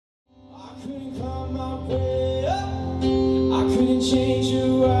couldn't climb my way up. I couldn't change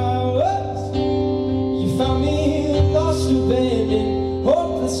who I was. You found me lost, abandoned,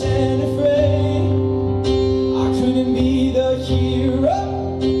 hopeless and afraid. I couldn't be the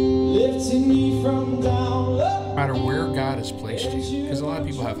hero, lifting me from down low. No matter where God has placed you, because a lot of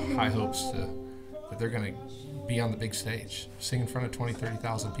people have high hopes that they're going to be on the big stage, sing in front of 20,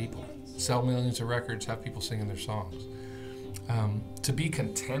 30,000 people, sell millions of records, have people singing their songs. To be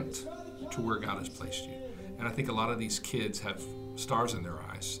content to where God has placed you. And I think a lot of these kids have stars in their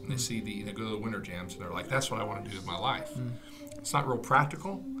eyes, and they go to the winter jams, and they're like, that's what I want to do with my life. It's not real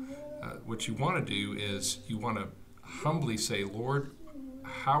practical. What you want to do is you want to humbly say, Lord,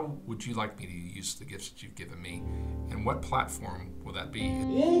 how would you like me to use the gifts that you've given me, and what platform will that be?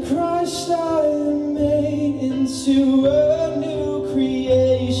 In Christ I am made into a new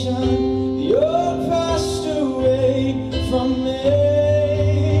creation. The old passed away from me.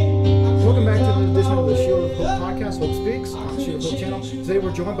 Welcome back to the edition of the Shield of Hope podcast, Hope Speaks, on the Shield of Hope channel. Today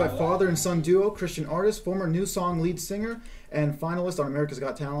we're joined by father and son duo, Christian artist, former Newsong lead singer, and finalist on America's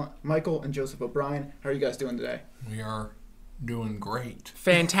Got Talent, Michael and Joseph O'Brien. How are you guys doing today? We are doing great.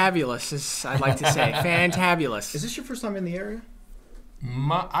 Fantabulous, as I'd like to say. Fantabulous. Is this your first time in the area?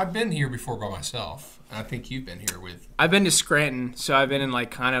 I've been here before by myself. I think you've been here with... I've been to Scranton, so I've been in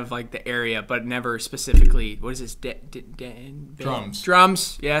kind of the area, but never specifically... What is this? Drums.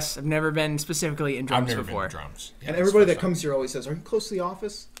 Drums, yes. I've never been specifically in drums before. I've never been to drums. Yeah, and everybody that comes here always says, are you close to the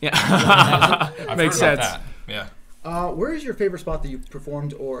office? Yeah. I've Makes heard about sense. that. Yeah. Where is your favorite spot that you've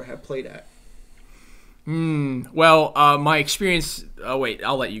performed or have played at? Well, my experience... Oh, wait.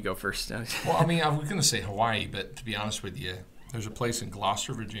 I'll let you go first. Well, I mean, I was going to say Hawaii, but to be honest with you, there's a place in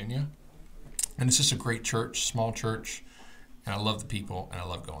Gloucester, Virginia, and it's just a great church, small church, and I love the people, and I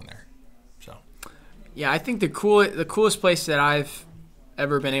love going there. So, yeah, I think the coolest place that I've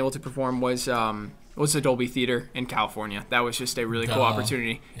ever been able to perform was the Dolby Theater in California. That was just a really cool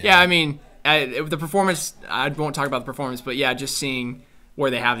opportunity. Yeah, I mean, the performance. I won't talk about the performance, but yeah, just seeing where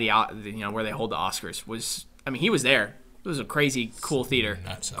they have where they hold the Oscars was. I mean, he was there. It was a crazy cool theater.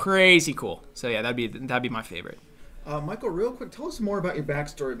 Crazy cool. So yeah, that'd be my favorite. Michael, real quick, tell us more about your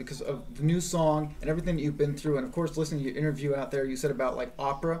backstory because of the new song and everything that you've been through. And, of course, listening to your interview out there, you said about,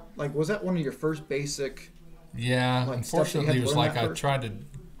 opera. Was that one of your first basic... Yeah, unfortunately, it was I tried to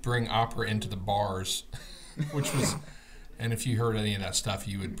bring opera into the bars, which was... And if you heard any of that stuff,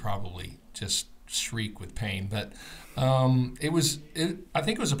 you would probably just shriek with pain. But I think it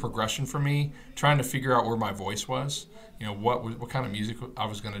was a progression for me, trying to figure out where my voice was, what kind of music I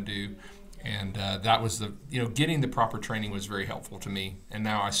was going to do. And that was getting the proper training was very helpful to me. And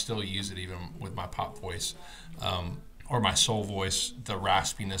now I still use it even with my pop voice or my soul voice, the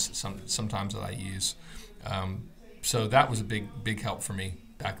raspiness sometimes that I use. So that was a big help for me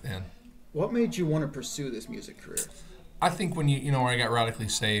back then. What made you want to pursue this music career? I think when when I got radically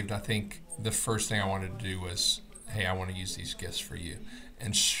saved, I think the first thing I wanted to do was, hey, I want to use these gifts for you.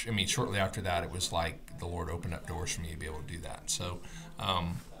 And shortly after that, it was like the Lord opened up doors for me to be able to do that. So,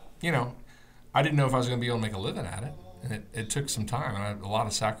 I didn't know if I was going to be able to make a living at it, and it took some time and a lot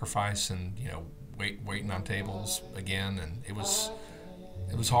of sacrifice, and waiting on tables again, and it was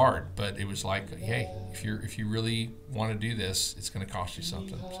hard, but it was like, hey, if you really want to do this, it's going to cost you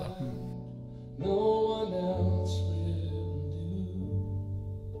something. So. No one else will do.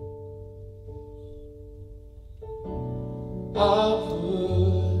 I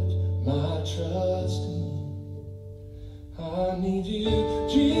put my trust in. I need you,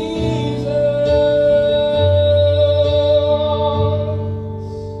 Jesus.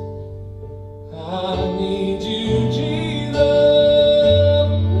 I need you, Jesus.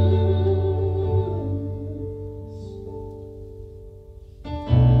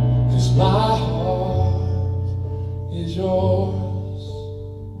 'Cause my heart is yours.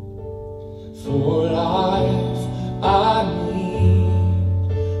 For life I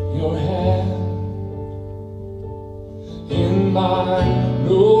need your hand in mine.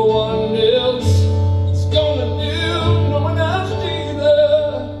 No one else is gonna do. No one else,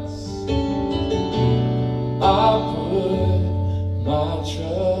 Jesus. I put my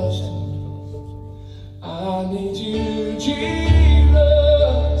trust in. I need you,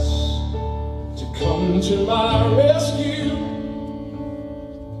 Jesus, to come to my rescue.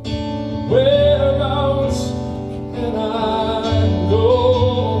 Where else can I go?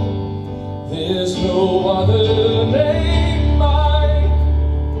 There's no other name mine,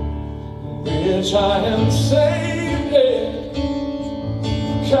 which I am saved in.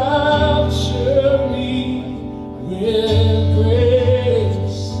 Capture me with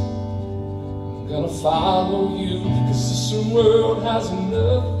grace. I'm gonna follow you, 'cause this world has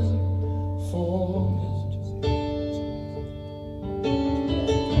nothing for me.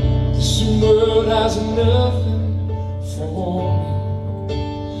 This world has nothing for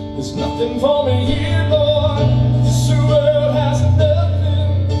me. There's nothing for me here, Lord. This world has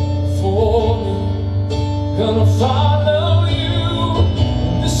nothing for me. Gonna follow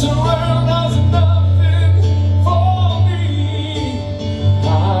you. This world has nothing for me. I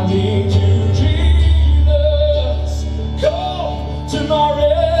need you, Jesus. Come to my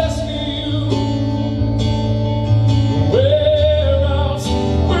rescue. Where else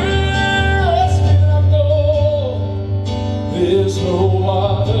can I go? There's no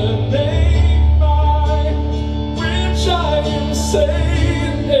other name by which I am saved.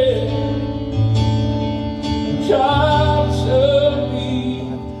 Capture me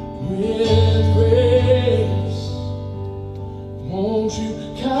with grace. Won't you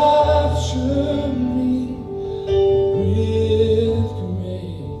capture me with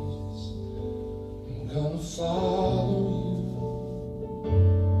grace? I'm gonna follow you.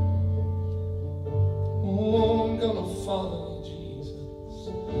 Oh, I'm gonna follow you, Jesus,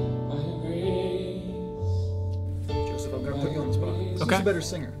 by grace. Joseph, I'm gonna put you on the spot. Who's Okay. the better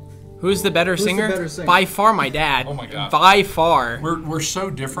singer? Who's the better singer? the better singer? By far, my dad. Oh my God. By far. We're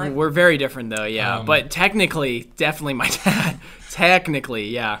so different. We're very different, though, yeah. But technically, definitely my dad. Technically,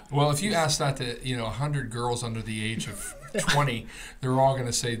 yeah. Well, if you ask that to 100 girls under the age of 20, they're all going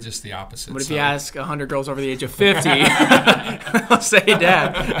to say just the opposite. But if you ask 100 girls over the age of 50, I'll say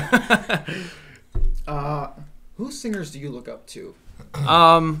dad. Whose singers do you look up to?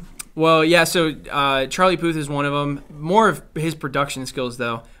 Well, yeah, so Charlie Puth is one of them. More of his production skills,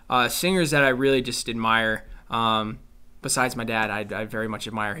 though. Singers that I really just admire, besides my dad, I very much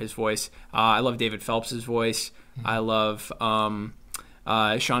admire his voice. I love David Phelps' voice. I love Shawn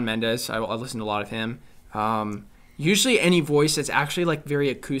Mendes. I listen to a lot of him. Usually any voice that's actually like very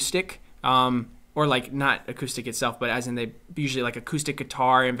acoustic, or like not acoustic itself, but as in they usually like acoustic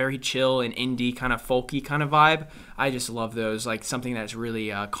guitar and very chill and indie kind of folky kind of vibe. I just love those, like something that's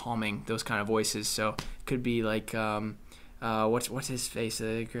really calming, those kind of voices. So it could be like what's his face?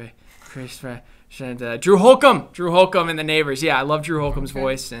 Drew Holcomb in The Neighbors. Yeah, I love Drew Holcomb's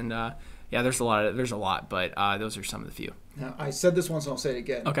voice, and yeah, there's a lot, but those are some of the few. Now, I said this once and I'll say it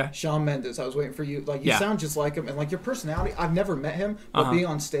again. Okay. Shawn Mendes, I was waiting for you. Like, you sound just like him, and like your personality, I've never met him, but being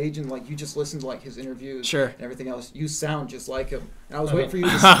on stage and like you just listen to like his interviews and everything else, you sound just like him. And I was waiting for you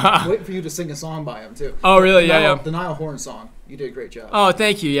to sing a song by him too. Oh, really? Yeah. The Niall Horan song. You did a great job. Oh,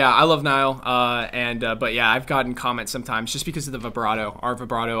 thank you. Yeah, I love Niall. But yeah, I've gotten comments sometimes just because of the vibrato. Our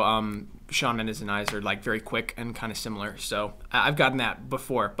vibrato, Shawn Mendes and I are like very quick and kind of similar. So I've gotten that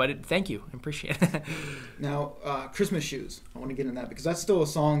before. But thank you. I appreciate it. Now, Christmas Shoes. I want to get in that because that's still a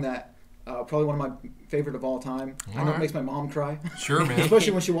song that probably one of my favorite of all time. I know it makes my mom cry. Sure, man.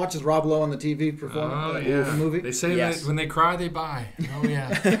 Especially when she watches Rob Lowe on the TV perform the movie. They say that when they cry, they buy. Oh,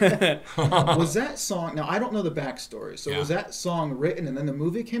 yeah. Was that song, now I don't know the backstory, so was that song written and then the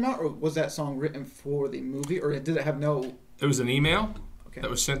movie came out, or was that song written for the movie, or did it have no... It was an email that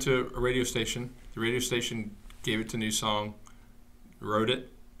was sent to a radio station. The radio station gave it to Newsong, wrote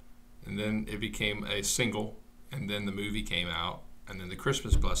it, and then it became a single, and then the movie came out. And then the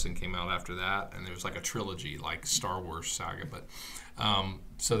Christmas Blessing came out after that, and there was like a trilogy, like Star Wars saga. But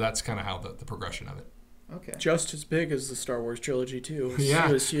so that's kind of how the progression of it. Okay. Just as big as the Star Wars trilogy too.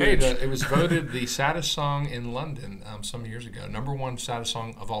 It was huge. It was voted the saddest song in London some years ago. #1 saddest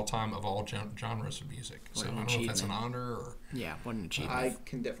song of all time of all genres of music. So I don't know if that's an honor or... Yeah, what an achievement. I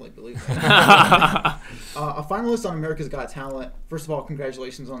can definitely believe that. A finalist on America's Got Talent. First of all,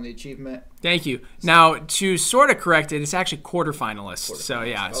 congratulations on the achievement. Thank you. Now, to sort of correct it, it's actually quarter-finalist. So,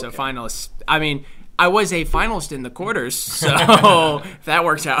 yeah, so finalists. I mean, I was a finalist in the quarters, so that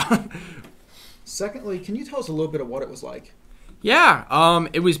works out. Secondly, can you tell us a little bit of what it was like? Yeah,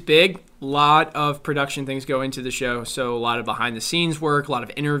 it was big. A lot of production things go into the show, so a lot of behind-the-scenes work, a lot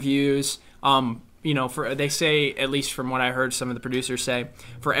of interviews. They say, at least from what I heard some of the producers say,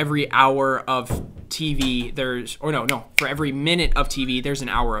 for every hour of TV, for every minute of TV, there's an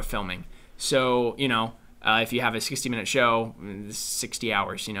hour of filming. So, if you have a 60-minute show, 60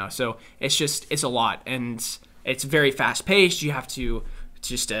 hours, So it's a lot, and it's very fast-paced. You have to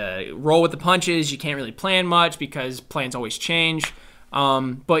just roll with the punches. You can't really plan much because plans always change.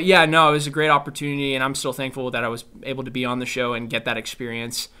 But yeah, no, it was a great opportunity, and I'm still thankful that I was able to be on the show and get that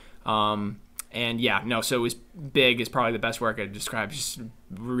experience. So it was big is probably the best word I could describe. Just a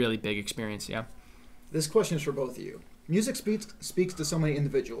really big experience, yeah. This question is for both of you. Music speaks to so many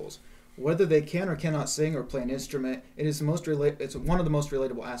individuals. Whether they can or cannot sing or play an instrument, it's one of the most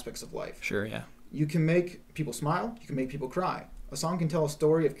relatable aspects of life. Sure, yeah. You can make people smile. You can make people cry. A song can tell a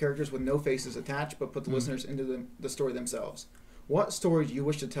story of characters with no faces attached, but put the listeners into the story themselves. What stories do you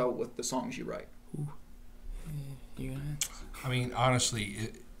wish to tell with the songs you write? I mean,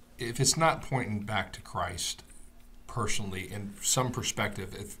 honestly, if it's not pointing back to Christ personally in some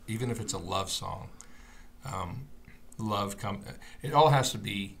perspective, even if it's a love song, it all has to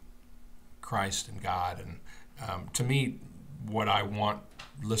be Christ and God. And to me, what I want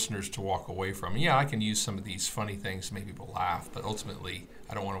listeners to walk away from, yeah, I can use some of these funny things to make people laugh, but ultimately,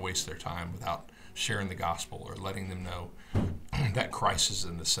 I don't want to waste their time without sharing the gospel or letting them know that Christ is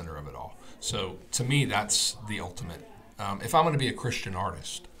in the center of it all. So to me, that's the ultimate. If I'm going to be a Christian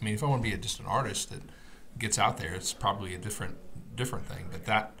artist, I mean, if I want to be just an artist that gets out there, it's probably a different thing. But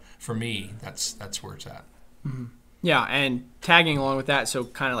that, for me, that's where it's at. Mm-hmm. Yeah, and tagging along with that, so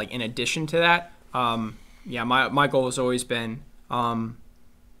kind of like in addition to that, my goal has always been,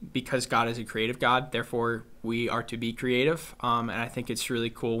 because God is a creative God, therefore we are to be creative. And I think it's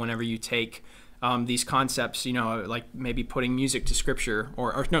really cool whenever you take these concepts, like maybe putting music to scripture,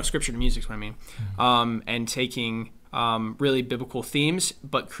 or no, scripture to music is what I mean, and taking really biblical themes,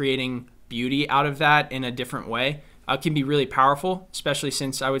 but creating beauty out of that in a different way can be really powerful, especially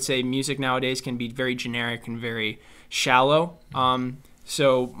since I would say music nowadays can be very generic and very shallow.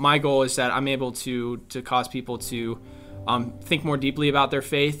 So my goal is that I'm able to cause people to think more deeply about their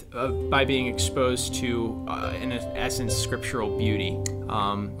faith by being exposed to, in essence, scriptural beauty.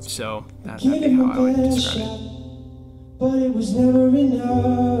 So that'd be how I would describe it. But it was never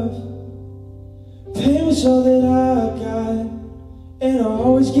enough. Pain was all that I got, and I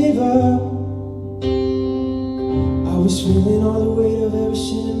always gave up. I was feeling all the weight of every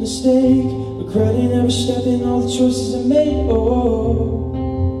sin and mistake, regretting every step in all the choices I made.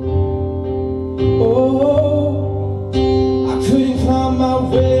 I couldn't climb my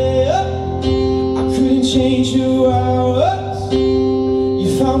way up, I couldn't change who I was. You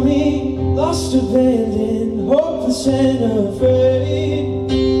found me lost, abandoned, hopeless and afraid.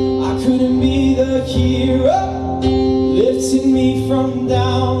 I couldn't be the hero, lifting me from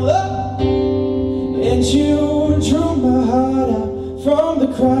down low, and you drew my heart out from the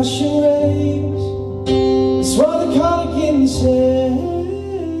crashing waves. That's why they call it getting saved.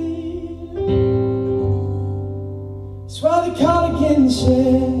 That's why they call it getting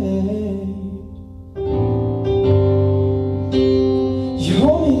saved. You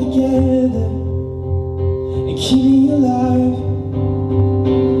hold me together and keep me alive.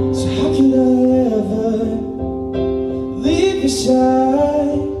 So how could I ever leave your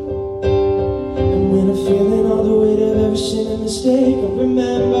side? And when I'm feeling all the weight of every sin and mistake, I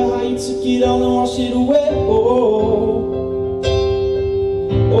remember how you took it all and washed it away.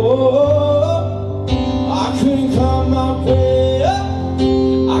 I couldn't climb my way up,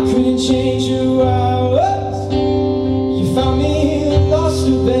 I couldn't change who I was. You found me lost,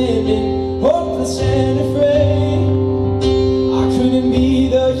 abandoned, hopeless and afraid. I couldn't be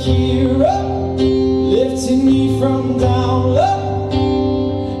the hero, lifting me from down low,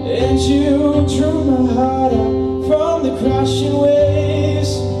 and you drew my heart out from the crashing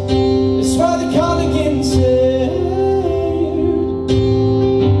waves. That's why they call it getting saved.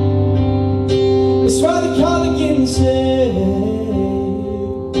 That's why they call it getting saved.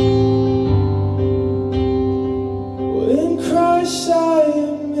 In Christ I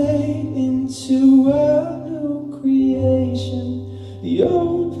am made into a new creation. The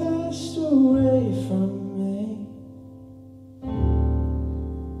old passed away from me.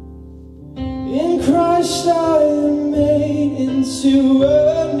 In Christ I am made into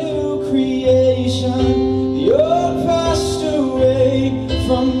a new creation. The old passed away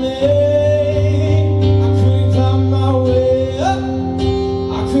from me.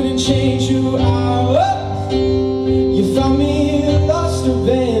 Change who I was. You found me lost,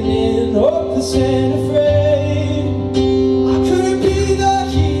 abandoned, hopeless and afraid. I couldn't be the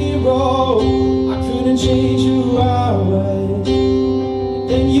hero, I couldn't change who I was.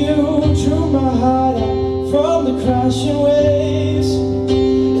 Then you drew my heart out from the crashing waves.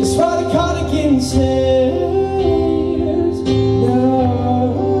 That's why they call it getting saved.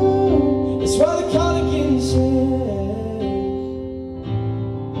 No, that's why they call it getting saved.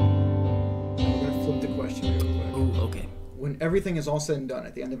 When everything is all said and done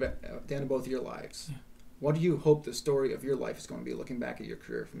at the end of both of your lives, what do you hope the story of your life is going to be, looking back at your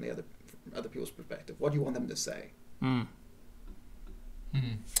career from the other people's perspective? What do you want them to say?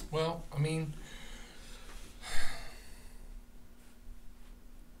 Well, I mean,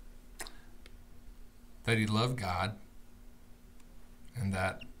 that he loved God, and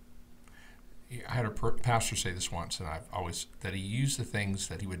that I had a pastor say this once, and I've always, that he used the things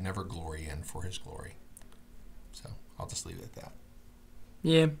that he would never glory in for his glory. So I'll just leave it at that.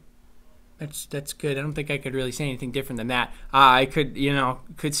 Yeah. That's good. I don't think I could really say anything different than that. I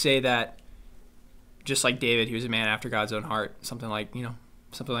could say that just like David, he was a man after God's own heart. Something like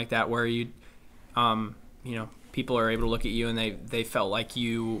that, where people are able to look at you and they felt like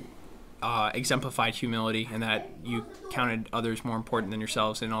you exemplified humility and that you counted others more important than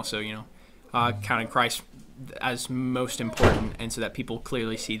yourselves, and also counted Christ as most important, and so that people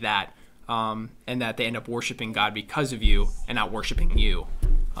clearly see that, and that they end up worshiping God because of you and not worshiping you.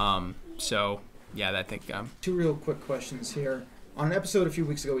 So, yeah, I think... Two real quick questions here. On an episode a few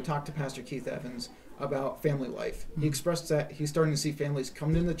weeks ago, we talked to Pastor Keith Evans about family life. He expressed that he's starting to see families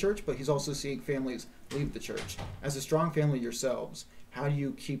come into the church, but he's also seeing families leave the church. As a strong family yourselves, how do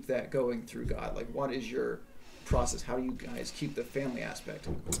you keep that going through God? Like, what is your process? How do you guys keep the family aspect?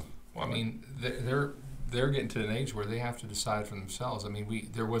 Well, I mean, they're getting to an age where they have to decide for themselves. I mean,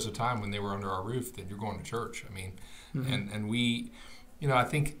 there was a time when they were under our roof that you're going to church. I mean, and we, I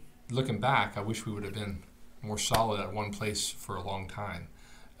think... Looking back, I wish we would have been more solid at one place for a long time.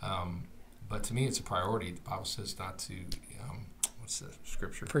 But to me, it's a priority. The Bible says not to, what's the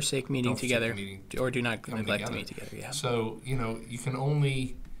scripture? Forsake meeting together, or do not neglect to meet together. Yeah. So, you can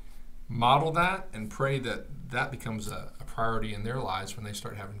only model that and pray that that becomes a priority in their lives when they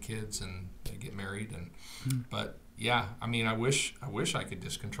start having kids and they get married. But yeah, I mean, I wish I could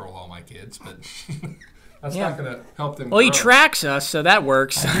just control all my kids, but... That's not going to help them. Well, grow. He tracks us, so that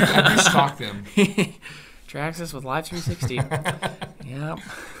works. I do stalk them. Tracks us with Live 360. Yeah.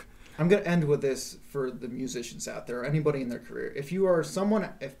 I'm going to end with this for the musicians out there, anybody in their career. If there's someone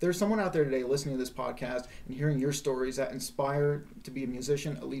out there today listening to this podcast and hearing your stories that inspire to be a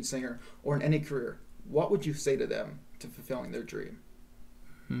musician, a lead singer, or in any career, what would you say to them to fulfilling their dream?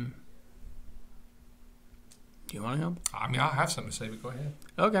 Do you want to help? I mean, I'll have something to say, but go ahead.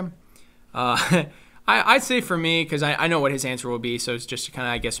 Okay. I'd say for me, because I know what his answer will be, so it's just to kind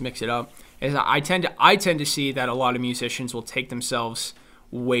of, I guess, mix it up, is I tend to see that a lot of musicians will take themselves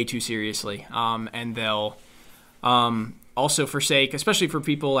way too seriously, and they'll also forsake, especially for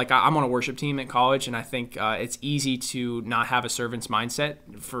people, like I'm on a worship team at college, and I think it's easy to not have a servant's mindset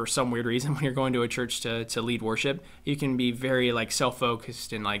for some weird reason when you're going to a church to lead worship. You can be very like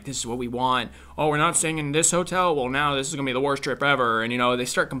self-focused and like, this is what we want. Oh, we're not staying in this hotel? Well, now this is going to be the worst trip ever. And, they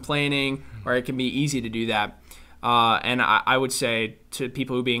start complaining, or it can be easy to do that. And I would say to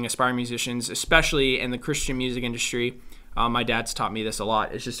people who being aspiring musicians, especially in the Christian music industry, my dad's taught me this a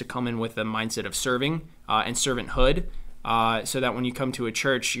lot, is just to come in with a mindset of serving and servanthood. So that when you come to a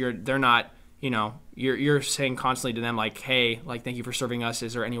church, they're not, you're saying constantly to them like, hey, like, thank you for serving us.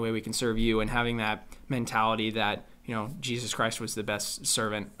 Is there any way we can serve you? And having that mentality that, Jesus Christ was the best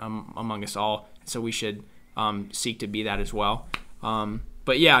servant among us all. So we should seek to be that as well.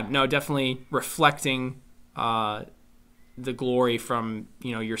 But yeah, no, definitely reflecting the glory from,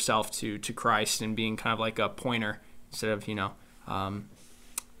 yourself to Christ, and being kind of like a pointer instead of,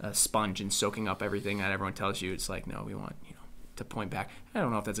 a sponge and soaking up everything that everyone tells you. It's like, no, we want to point back. I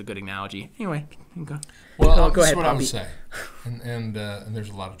don't know if that's a good analogy. Anyway, go. Well, go ahead, what Poppy. I would say, and there's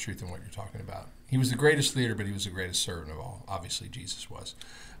a lot of truth in what you're talking about. He was the greatest leader, but he was the greatest servant of all. Obviously, Jesus was.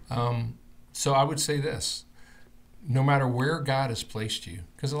 So I would say this: no matter where God has placed you,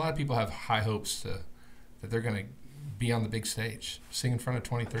 because a lot of people have high hopes that they're going to be on the big stage, sing in front of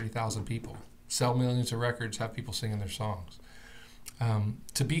 20, 30,000 people, sell millions of records, have people singing their songs.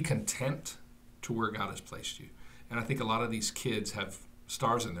 To be content to where God has placed you. And I think a lot of these kids have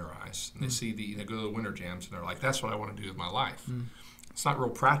stars in their eyes, and they see go to the winter jams, and they're like, that's what I want to do with my life. It's not real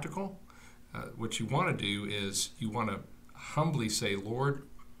practical. What you want to do is you want to humbly say, Lord,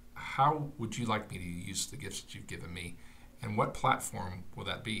 how would you like me to use the gifts that you've given me? And what platform will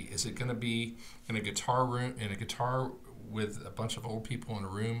that be? Is it going to be in a guitar room, with a bunch of old people in a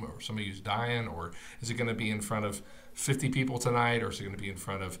room, or somebody who's dying, or is it going to be in front of 50 people tonight, or is it going to be in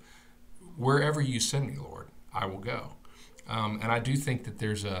front of wherever you send me, Lord, I will go. And I do think that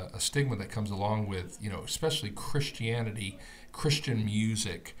there's a stigma that comes along with, especially Christianity, Christian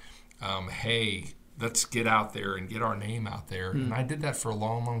music. Hey, let's get out there and get our name out there. And I did that for a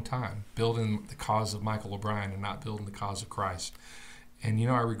long, long time, building the cause of Michael O'Brien and not building the cause of Christ. And,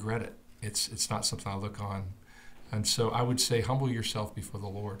 I regret it. It's not something I look on. And so I would say, humble yourself before the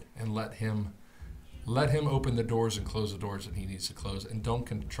Lord and let Him open the doors and close the doors that He needs to close. And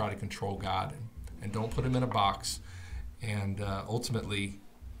don't try to control God, and don't put Him in a box. And ultimately,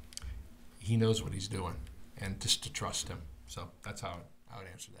 He knows what He's doing, and just to trust Him. So that's how I would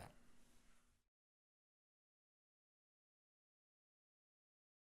answer that.